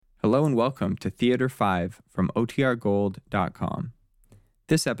Hello and welcome to Theater 5 from OTRGold.com.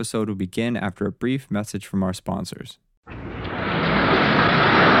 This episode will begin after a brief message from our sponsors.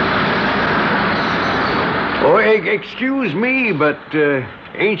 Oh, excuse me, but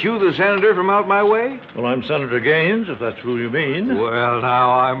ain't you the senator from out my way? Well, I'm Senator Gaines, if that's who you mean. Well,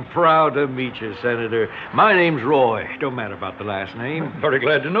 now, I'm proud to meet you, Senator. My name's Roy. Don't matter about the last name. Very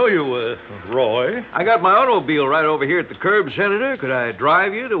glad to know you, Roy. I got my automobile right over here at the curb, Senator. Could I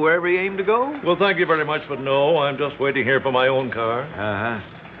drive you to wherever you aim to go? Well, thank you very much, but no, I'm just waiting here for my own car. Uh-huh.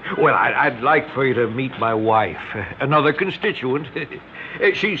 Well, I'd like for you to meet my wife, another constituent.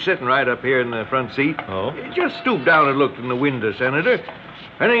 She's sitting right up here in the front seat. Oh? Just stoop down and look in the window, Senator.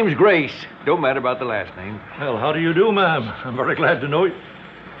 Her name's Grace. Don't matter about the last name. Well, how do you do, ma'am? I'm very glad to know you.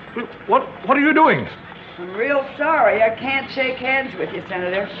 What are you doing? I'm real sorry. I can't shake hands with you,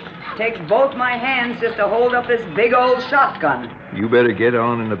 Senator. It takes both my hands just to hold up this big old shotgun. You better get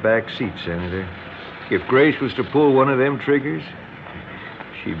on in the back seat, Senator. If Grace was to pull one of them triggers,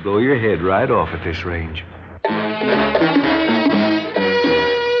 she'd blow your head right off at this range.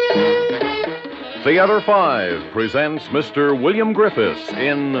 Theater 5 presents Mr. William Griffiths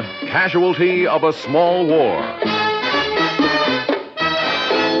in Casualty of a Small War.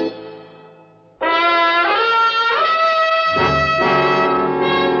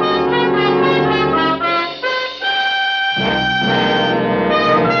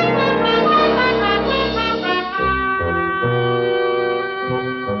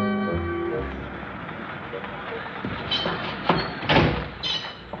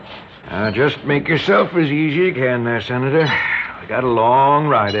 Now, just make yourself as easy as you can there, Senator. We got a long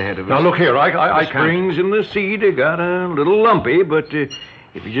ride ahead of us. Now, look here, I The can't. springs in the seat have got a little lumpy, but if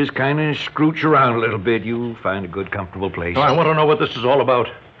you just kind of scrooch around a little bit, you'll find a good, comfortable place. I want to know what this is all about.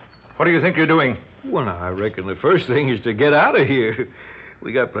 What do you think you're doing? Well, now, I reckon the first thing is to get out of here.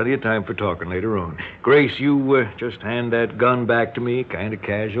 We got plenty of time for talking later on. Grace, you just hand that gun back to me, kind of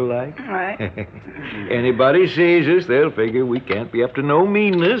casual-like. All right. Anybody sees us, they'll figure we can't be up to no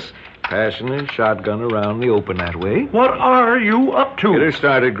meanness, passing a shotgun around the open that way. What are you up to? Get her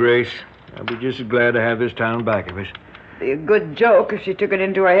started, Grace. I'll be just as glad to have this town back of us. Be a good joke if she took it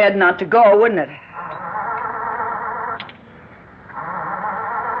into her head not to go, wouldn't it?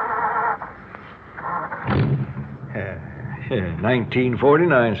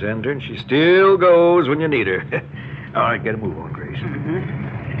 1949, Senator, and she still goes when you need her. All right, get a move on, Grace.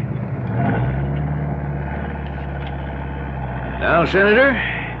 Now, Senator,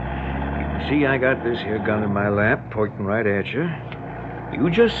 you can see I got this here gun in my lap, pointing right at you. You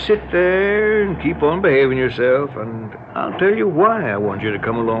just sit there and keep on behaving yourself, and I'll tell you why I want you to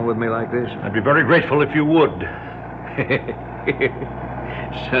come along with me like this. I'd be very grateful if you would.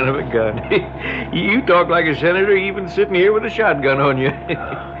 Son of a gun. You talk like a senator even sitting here with a shotgun on you.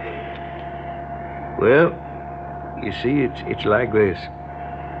 Well, you see, it's like this.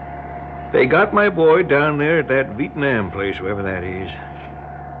 They got my boy down there at that Vietnam place, wherever that is.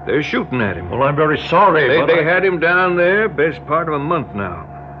 They're shooting at him. Well, I'm very sorry, but They had him down there best part of a month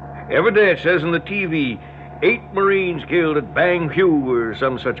now. Every day it says on the TV, 8 Marines killed at Bang Hue or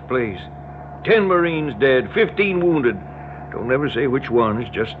some such place. 10 Marines dead, 15 wounded. Don't ever say which one.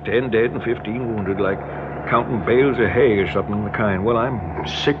 It's just 10 dead and 15 wounded, like counting bales of hay or something of the kind. Well, I'm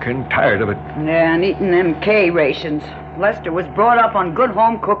sick and tired of it. Yeah, and eating them K rations. Lester was brought up on good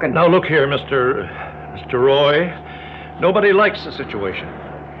home cooking. Now, look here, Mr. Roy. Nobody likes the situation.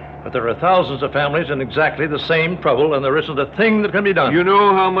 But there are thousands of families in exactly the same trouble, and there isn't a thing that can be done. You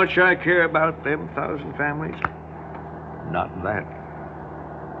know how much I care about them 1,000 families? Not that.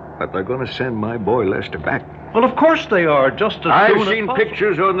 But they're going to send my boy Lester back. Well, of course they are, just as soon I've as seen possible.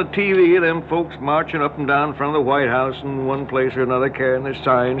 pictures on the TV of them folks marching up and down in front of the White House in one place or another, carrying their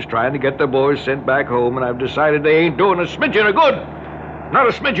signs, trying to get their boys sent back home, and I've decided they ain't doing a smidgen of good. Not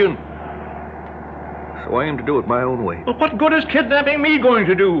a smidgen. So I aim to do it my own way. Well, what good is kidnapping me going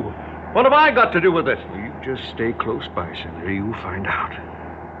to do? What have I got to do with it? You just stay close by, Senator. You'll find out.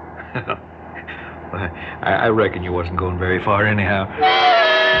 Well, I reckon you wasn't going very far anyhow.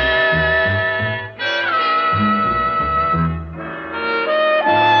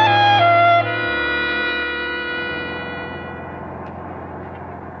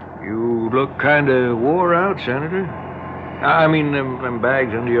 You look kind of wore out, Senator. I mean, them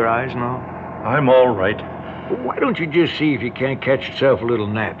bags under your eyes and all. I'm all right. Well, why don't you just see if you can't catch yourself a little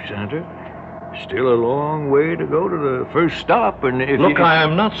nap, Senator? Still a long way to go to the first stop, and if Look, you... I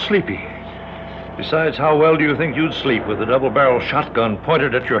am not sleepy. Besides, how well do you think you'd sleep with a double-barrel shotgun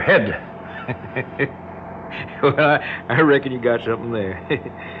pointed at your head? Well, I reckon you got something there.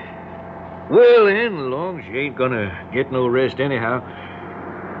 Well, then, as long as you ain't gonna get no rest anyhow,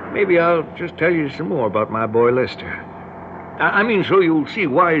 maybe I'll just tell you some more about my boy Lester. I mean, so you'll see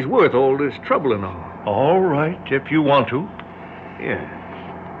why he's worth all this trouble and all. All right, if you want to. Yeah.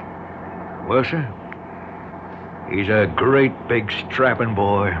 Well, sir, he's a great big strapping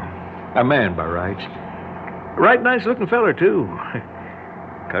boy. A man by rights. Right nice-looking feller, too.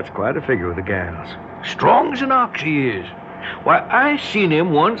 Cuts quite a figure with the gals. Strong as an ox he is. Why, I seen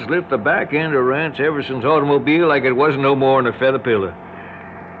him once lift the back end of Rance Everson's automobile like it wasn't no more than a feather pillow.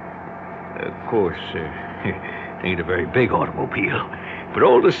 Of course, it ain't a very big automobile, but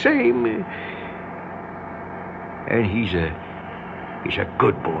all the same, and he's a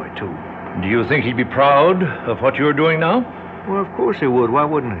good boy, too. Do you think he'd be proud of what you're doing now? Well, of course he would. Why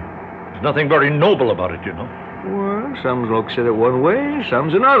wouldn't he? There's nothing very noble about it, you know. Well, some looks at it one way,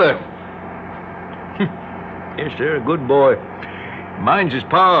 some's another. Yes, sir, a good boy. Mine's his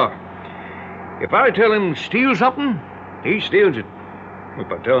power. If I tell him steal something, he steals it. If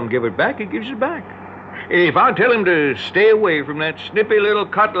I tell him give it back, he gives it back. If I tell him to stay away from that snippy little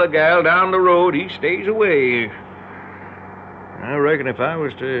Cutler gal down the road, he stays away. I reckon if I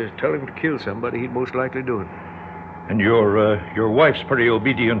was to tell him to kill somebody, he'd most likely do it. And your wife's pretty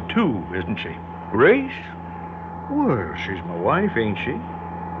obedient, too, isn't she? Grace? Well, she's my wife, ain't she?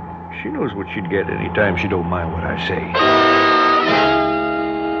 She knows what she'd get any time she don't mind what I say.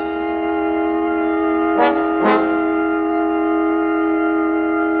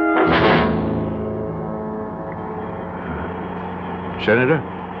 Senator?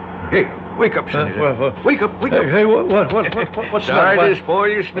 Hey, wake up, Senator. Wake up, wake up. Hey, what's Sorry that? to spoil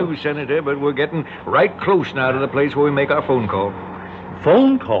your snooze, Senator, but we're getting right close now to the place where we make our phone call.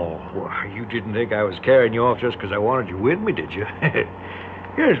 Phone call? Well, you didn't think I was carrying you off just because I wanted you with me, did you?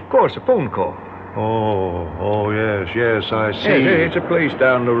 Yes, of course, a phone call. Oh, yes, I see. It's a place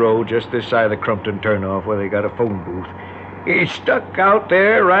down the road, just this side of the Crumpton turnoff, where they got a phone booth. It's stuck out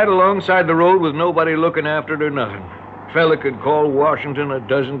there right alongside the road with nobody looking after it or nothing. Fella could call Washington a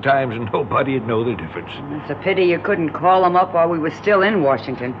dozen times and nobody'd know the difference. It's a pity you couldn't call him up while we were still in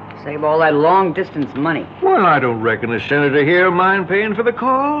Washington. Save all that long-distance money. Well, I don't reckon the senator here mind paying for the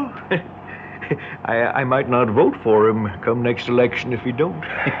call. I might not vote for him come next election if he don't.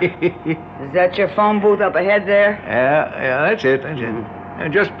 Is that your phone booth up ahead there? Yeah, that's it.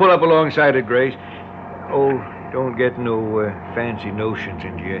 And just pull up alongside it, Grace. Oh, don't get no fancy notions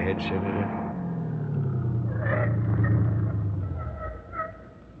into your head, Senator.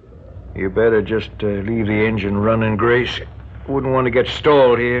 You better just leave the engine running, Grace. Wouldn't want to get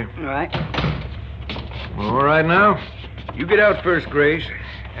stalled here. All right. All right, now. You get out first, Grace.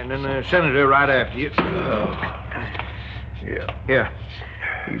 And then the senator right after you. Yeah.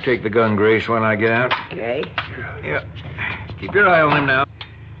 You take the gun, Grace, when I get out. Okay. Yeah. Keep your eye on him now.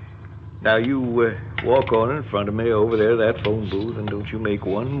 Now, you walk on in front of me over there, that phone booth, and don't you make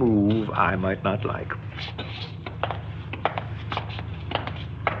one move I might not like.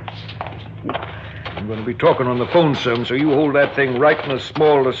 I'm going to be talking on the phone some, so you hold that thing right in the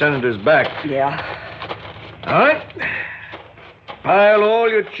small of the senator's back. Yeah. All right. Pile all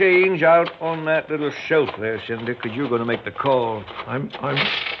your change out on that little shelf there, Senator, because you're going to make the call. I'm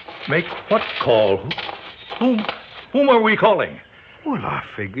make what call? Whom are we calling? Well, I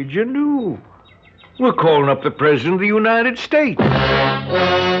figured you knew. We're calling up the President of the United States.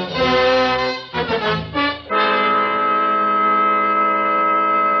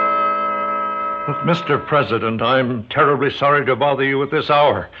 Look, Mr. President, I'm terribly sorry to bother you at this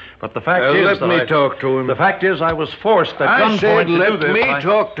hour, but the fact is let that me talk to him. The fact is I was forced at I gunpoint said to do let this. me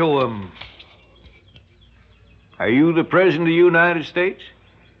talk to him. Are you the President of the United States?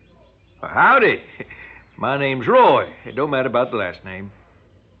 Howdy. My name's Roy. It don't matter about the last name.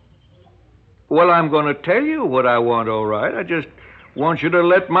 Well, I'm going to tell you what I want, all right. I just want you to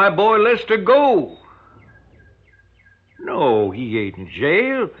let my boy Lester go. No, he ain't in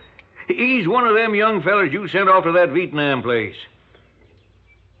jail. He's one of them young fellas you sent off to that Vietnam place.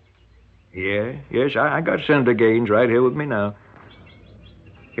 Yes, I got Senator Gaines right here with me now.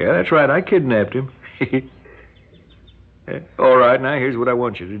 Yeah, that's right, I kidnapped him. All right, now here's what I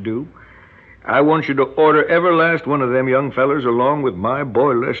want you to do. I want you to order every last one of them young fellers along with my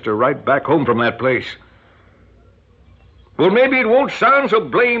boy Lester right back home from that place. Well, maybe it won't sound so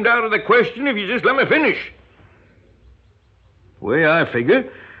blamed out of the question if you just let me finish. The way I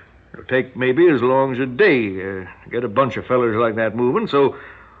figure, it'll take maybe as long as a day to get a bunch of fellers like that moving, so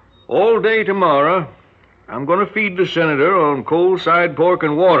all day tomorrow, I'm going to feed the senator on cold side pork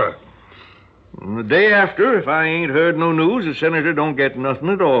and water. And the day after, if I ain't heard no news, the senator don't get nothing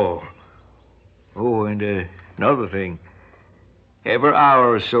at all. Oh, and another thing. Every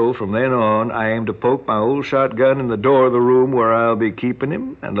hour or so from then on, I aim to poke my old shotgun in the door of the room where I'll be keeping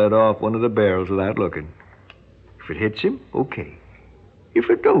him and let off one of the barrels without looking. If it hits him, okay. If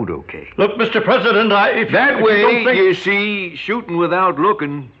it don't, okay. Look, Mr. President, That way, you see, shooting without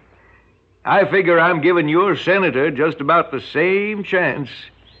looking, I figure I'm giving your senator just about the same chance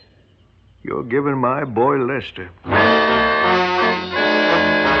you're giving my boy Lester.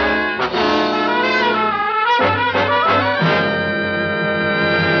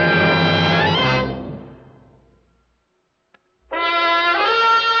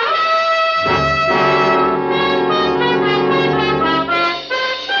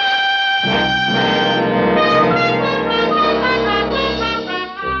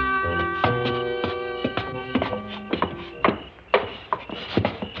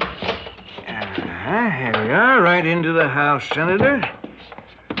 Here we are, right into the house, Senator.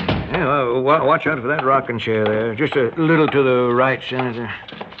 Yeah, well, watch out for that rocking chair there. Just a little to the right, Senator.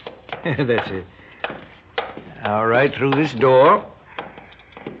 That's it. All right, through this door.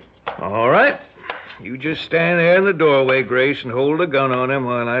 All right. You just stand there in the doorway, Grace, and hold a gun on him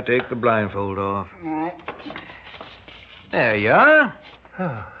while I take the blindfold off. All right. There you are.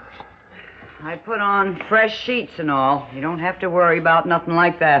 I put on fresh sheets and all. You don't have to worry about nothing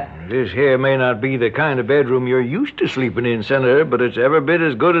like that. This here may not be the kind of bedroom you're used to sleeping in, Senator, but it's every bit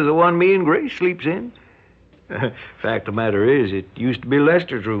as good as the one me and Grace sleeps in. Fact of the matter is, it used to be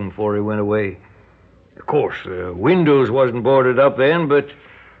Lester's room before he went away. Of course, the windows wasn't boarded up then, but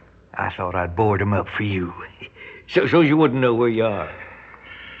I thought I'd board them up for you. so you wouldn't know where you are.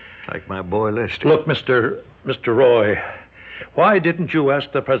 Like my boy Lester. Look, Mr. Roy, why didn't you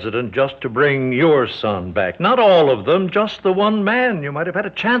ask the president just to bring your son back? Not all of them, just the one man. You might have had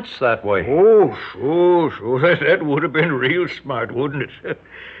a chance that way. Oh, that would have been real smart, wouldn't it?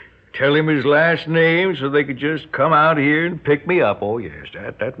 Tell him his last name so they could just come out here and pick me up. Oh, yes,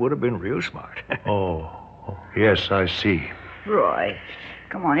 that would have been real smart. Oh, yes, I see. Roy,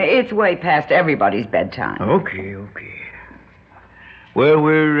 come on. It's way past everybody's bedtime. Okay. Well,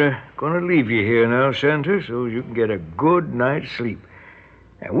 we're going to leave you here now, Senator, so you can get a good night's sleep.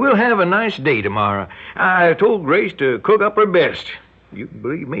 And we'll have a nice day tomorrow. I told Grace to cook up her best. You can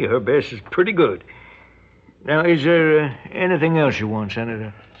believe me, her best is pretty good. Now, is there anything else you want,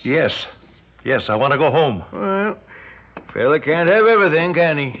 Senator? Yes, I want to go home. Well, fella can't have everything,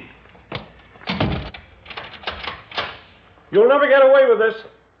 can he? You'll never get away with this.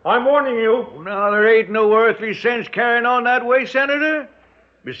 I'm warning you. Well, now, there ain't no earthly sense carrying on that way, Senator.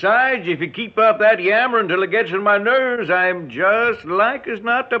 Besides, if you keep up that yammer until it gets on my nerves, I'm just like as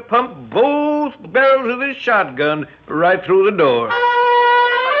not to pump both barrels of this shotgun right through the door.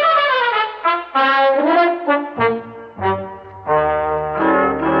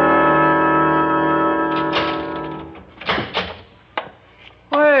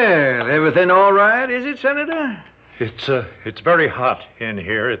 Well, everything all right, is it, Senator? It's very hot in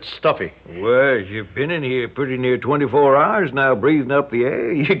here. It's stuffy. Well, you've been in here pretty near 24 hours now breathing up the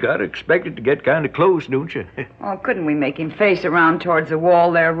air. You gotta expect it to get kind of close, don't you? Oh, couldn't we make him face around towards the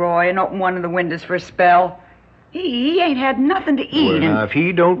wall there, Roy, and open one of the windows for a spell? He ain't had nothing to eat. Well, now, if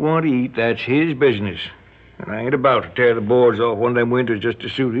he don't want to eat, that's his business. And I ain't about to tear the boards off one of them windows just to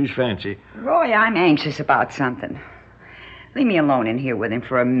suit his fancy. Roy, I'm anxious about something. Leave me alone in here with him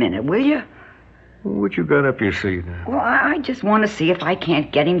for a minute, will you? What you got up your sleeve now? Well, I just want to see if I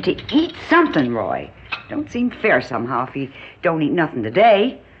can't get him to eat something, Roy. Don't seem fair somehow if he don't eat nothing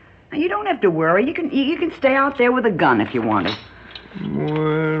today. Now, you don't have to worry. You can stay out there with a gun if you want to.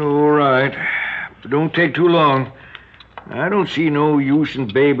 Well, all right. But don't take too long. I don't see no use in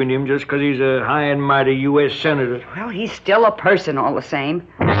babying him just 'cause he's a high and mighty U.S. Senator. Well, he's still a person all the same.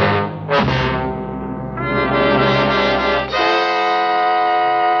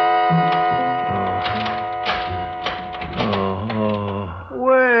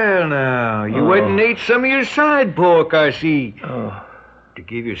 Well, now, you went and ate some of your side pork, I see. To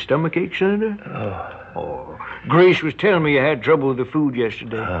give you a stomachache, Senator? Oh, Grace was telling me you had trouble with the food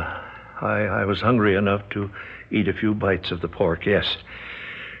yesterday. I was hungry enough to eat a few bites of the pork, yes.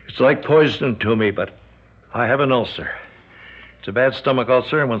 It's like poison to me, but I have an ulcer. It's a bad stomach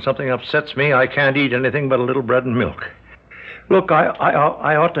ulcer, and when something upsets me, I can't eat anything but a little bread and milk. Look, I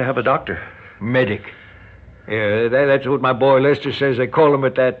ought to have a doctor. Medic. Yeah, that's what my boy Lester says they call him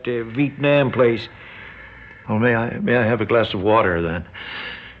at that Vietnam place. Well, may I have a glass of water, then?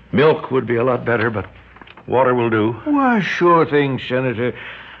 Milk would be a lot better, but water will do. Why, sure thing, Senator.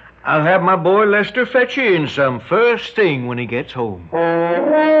 I'll have my boy Lester fetch you in some first thing when he gets home.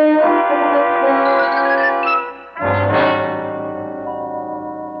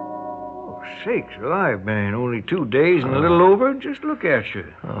 Oh, sakes. Sakes alive, man. Only 2 days and a little over. Just look at you.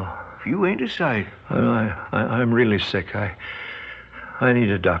 If you ain't a sight. I'm really sick. I need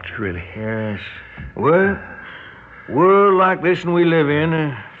a doctor, really. Yes. Well, world like this one we live in,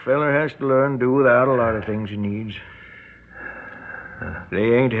 a feller has to learn to do without a lot of things he needs.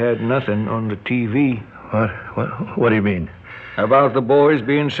 They ain't had nothing on the TV. What do you mean? About the boys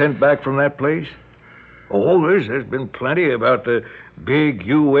being sent back from that place? Oh, there's been plenty about the big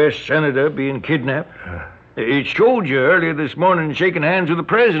U.S. senator being kidnapped. It showed you earlier this morning shaking hands with the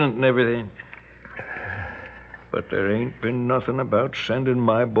president and everything. But there ain't been nothing about sending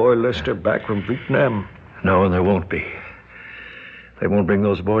my boy Lester back from Vietnam. No, and there won't be. They won't bring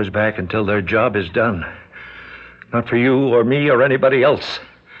those boys back until their job is done. Not for you or me or anybody else.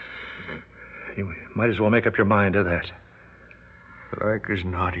 You might as well make up your mind to that. Like as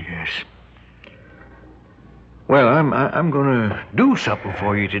not, yes. Well, I'm gonna do something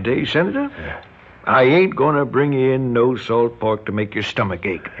for you today, Senator. Yeah. I ain't gonna bring you in no salt pork to make your stomach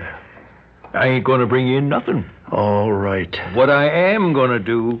ache. I ain't gonna bring you in nothing. All right. What I am gonna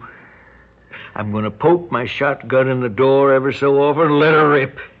do, I'm gonna poke my shotgun in the door ever so often and let her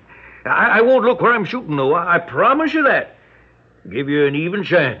rip. I won't look where I'm shooting, though. I promise you that. Give you an even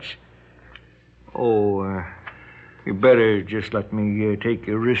chance. Oh, you better just let me take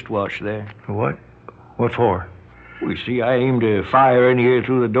your wristwatch there. What? What for? Well, you see, I aim to fire in here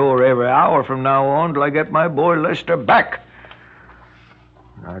through the door every hour from now on till I get my boy Lester back.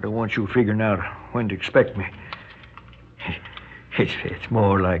 I don't want you figuring out when to expect me. It's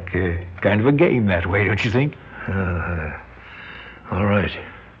more like kind of a game that way, don't you think? All right.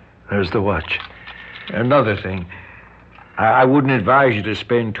 There's the watch. Another thing. I wouldn't advise you to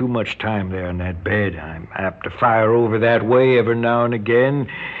spend too much time there in that bed. I'm apt to fire over that way every now and again.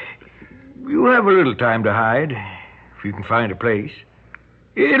 You'll have a little time to hide, if you can find a place.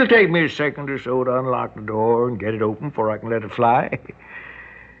 It'll take me a second or so to unlock the door and get it open before I can let it fly.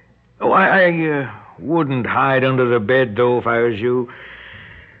 Oh, I wouldn't hide under the bed, though, if I was you.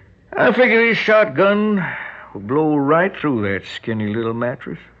 I figure this shotgun will blow right through that skinny little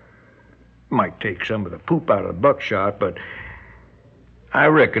mattress. Might take some of the poop out of the buckshot, but I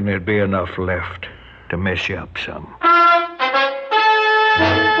reckon there'd be enough left to mess you up some.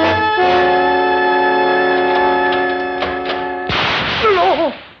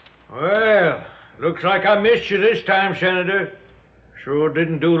 Well, looks like I missed you this time, Senator. Sure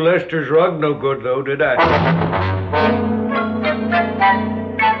didn't do Lester's rug no good, though, did I?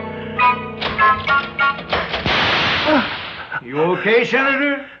 You okay,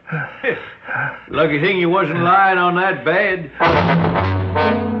 Senator? Lucky thing you wasn't lying on that bed.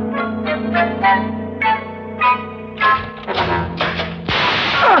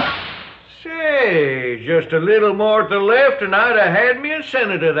 Say, just a little more to the left and I'd have had me a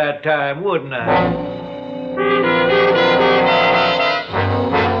senator that time, wouldn't I?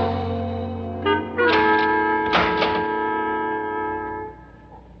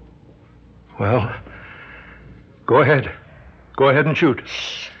 Well, go ahead. Go ahead and shoot.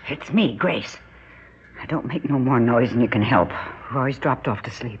 Shh, it's me, Grace. Now, don't make no more noise than you can help. Roy's dropped off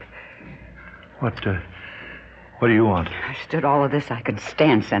to sleep. What do you want? I stood all of this I could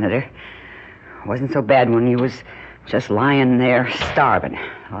stand, Senator. It wasn't so bad when you was just lying there starving.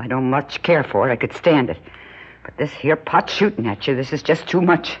 Well, I don't much care for it. I could stand it. But this here pot shooting at you, this is just too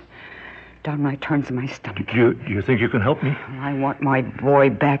much. Downright turns in my stomach. Do you think you can help me? I want my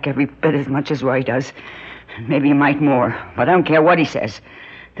boy back every bit as much as Roy does. Maybe he might more. But I don't care what he says.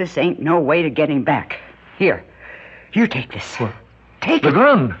 This ain't no way to get him back. Here, you take this. What? Take The it.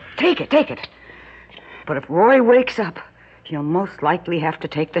 gun. Take it. But if Roy wakes up, he'll most likely have to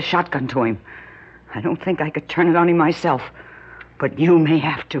take the shotgun to him. I don't think I could turn it on him myself. But you may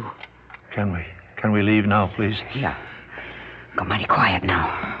have to. Can we leave now, please? Yeah. Go mighty quiet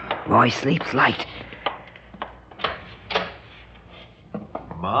now. Roy sleeps light.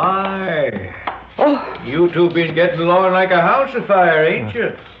 My. Oh, You two been getting along like a house afire, ain't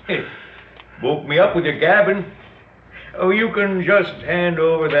you? Woke me up with your gabbing. Oh, you can just hand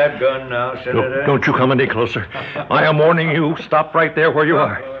over that gun now, Senator. Don't you come any closer. I am warning you. Stop right there where you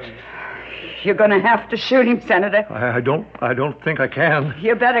are. you're gonna have to shoot him, Senator. I don't think I can.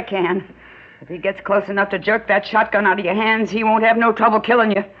 You better can. If he gets close enough to jerk that shotgun out of your hands, he won't have no trouble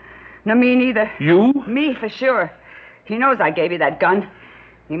killing you. No, me neither. You? Me, for sure. He knows I gave you that gun.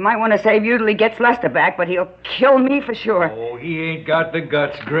 He might want to save you till he gets Lester back, but he'll kill me for sure. Oh, he ain't got the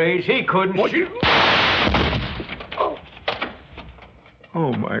guts, Grace. He couldn't shoot.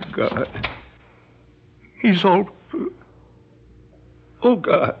 Oh, my God. He's all... Oh,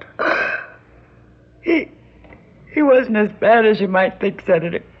 God. He wasn't as bad as you might think,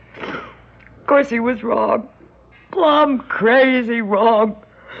 Senator. course, he was wrong. Plumb crazy wrong.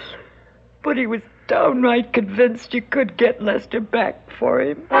 But he was downright convinced you could get Lester back for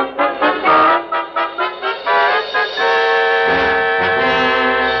him.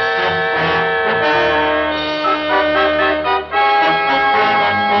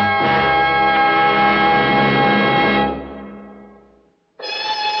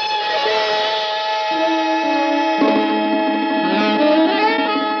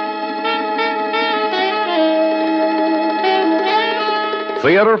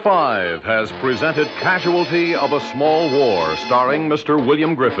 Theater 5 has presented Casualty of a Small War, starring Mr.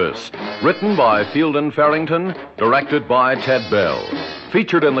 William Griffiths. Written by Fielden Farrington, directed by Ted Bell.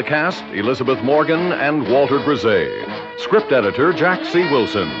 Featured in the cast, Elizabeth Morgan and Walter Grisey. Script editor, Jack C.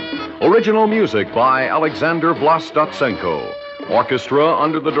 Wilson. Original music by Alexander Vlastotsenko. Orchestra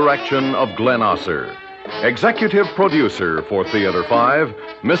under the direction of Glenn Osser. Executive producer for Theater 5,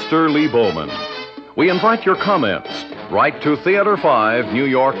 Mr. Lee Bowman. We invite your comments. Write to Theater 5, New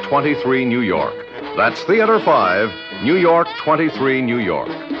York 23, New York. That's Theater 5, New York 23, New York.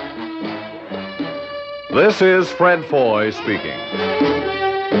 This is Fred Foy speaking.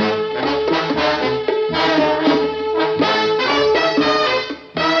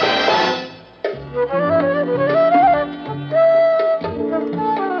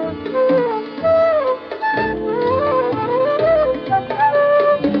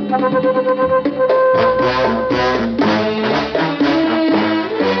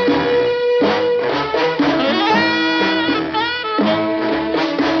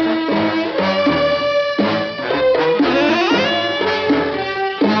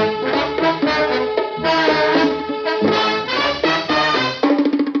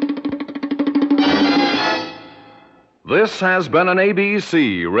 This has been an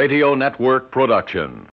ABC Radio Network production.